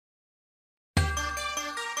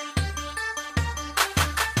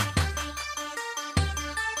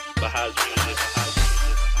I'm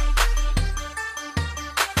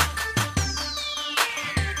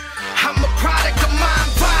a product of my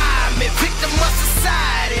environment, victim of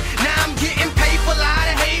society. Now I'm getting paper, a lot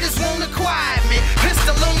of haters wanna quiet me.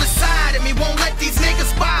 Pistol on the side of me, won't let these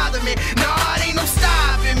niggas bother me. Nah, it ain't no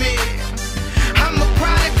stopping me. I'm a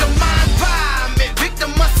product of my environment,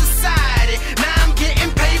 victim of society. Now I'm getting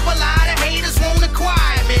paper, a lot of haters wanna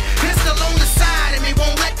quiet me. Pistol on the side of me,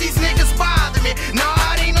 won't let these niggas bother me.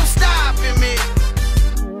 Nah, it ain't no stopping me.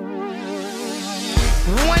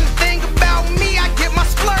 One thing about me, I get my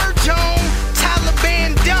splurge on.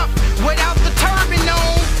 Taliban up without the turban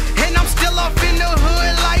on. And I'm still off in the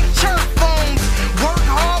hood like church phones. Work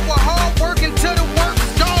hard with hard work until the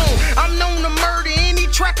work's gone. I'm known to murder any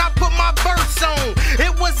track I put my verse on.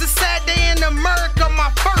 It was a sad day in America,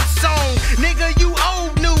 my first song. Nigga, you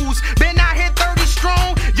old news, been out here 30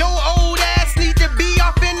 strong. Your old ass need to be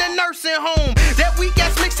off in the nursing home. That weak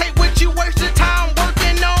ass mixtape with you waste your time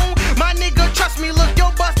working on. My nigga, trust me, look,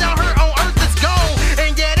 your bust down her on earth is gone.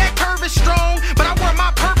 And yeah, that curve is strong, but I wear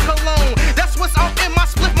my perp cologne. That's what's off in my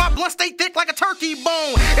split, my blunt stay thick like a turkey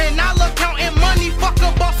bone. And I love counting money, fuck a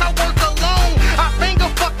boss, I work alone. I finger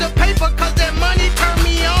fuck the paper, cause that money turn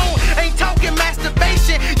me on. Ain't talking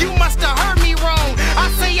masturbation, you must have heard me wrong. I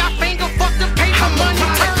say I finger fuck the paper, money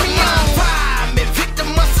turn me on. I'm a victim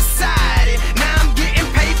of society, now I'm getting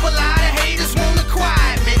paper, a lot of haters wanna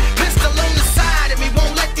quiet me. Pistol on the side of me,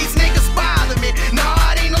 won't let these niggas bother me.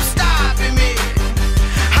 Nah, it ain't no stopping me.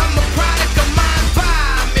 I'm a product of my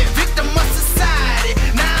environment, victim of society.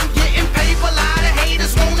 Now I'm getting paper, a lot of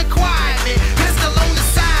haters wanna quiet me. Pistol on the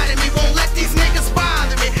side of me, won't let these niggas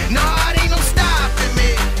bother me. Nah, it ain't no stopping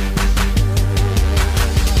me.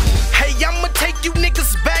 Hey, I'ma take you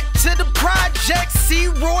niggas back to the project.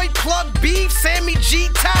 C-Roy, Plug Beef, Sammy G,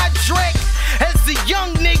 Ty Drake. As a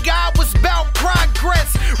young nigga, I was bout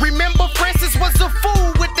progress. Remember Francis was a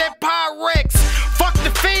fool with that Pyrex. Fuck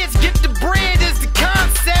the feds, get the bread is the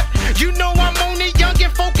concept. You know I'm on it, young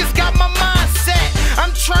and focused, got my mindset.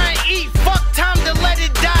 I'm trying to eat, fuck time to let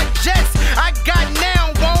it digest. I got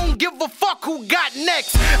now, won't give a fuck who got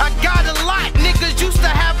next. I got a lot, niggas used to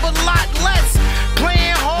have a lot less.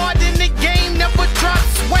 Playing hard in the game, never drop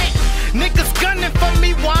sweat. Niggas gunning for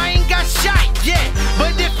me, why I ain't got shot yet?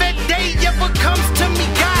 But if that day ever comes to me,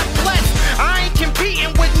 God bless. I ain't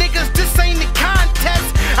competing with niggas, this ain't a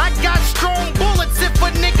contest. I got strong bullets if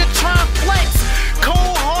a nigga try flex.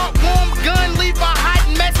 Cold heart, warm gun, leave a hot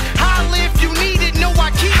mess. Holla if you need it, know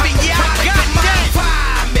I keep it, yeah, I got that.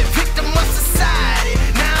 I'm a victim of society,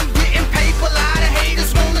 now I'm getting paper, a lot of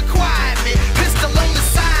haters wanna quiet me. Pistol on the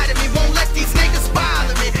side of me, won't let these niggas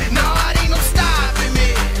bother me. Nah, it ain't no stopping me.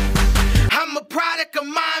 I'm a product of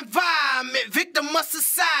my environment, victim of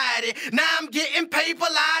society. Now I'm getting paper,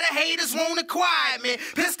 a lot of haters wanna quiet me.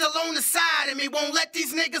 Pistol on the side of me, won't let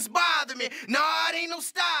these niggas bother me. Nah, it ain't no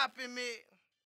stopping me.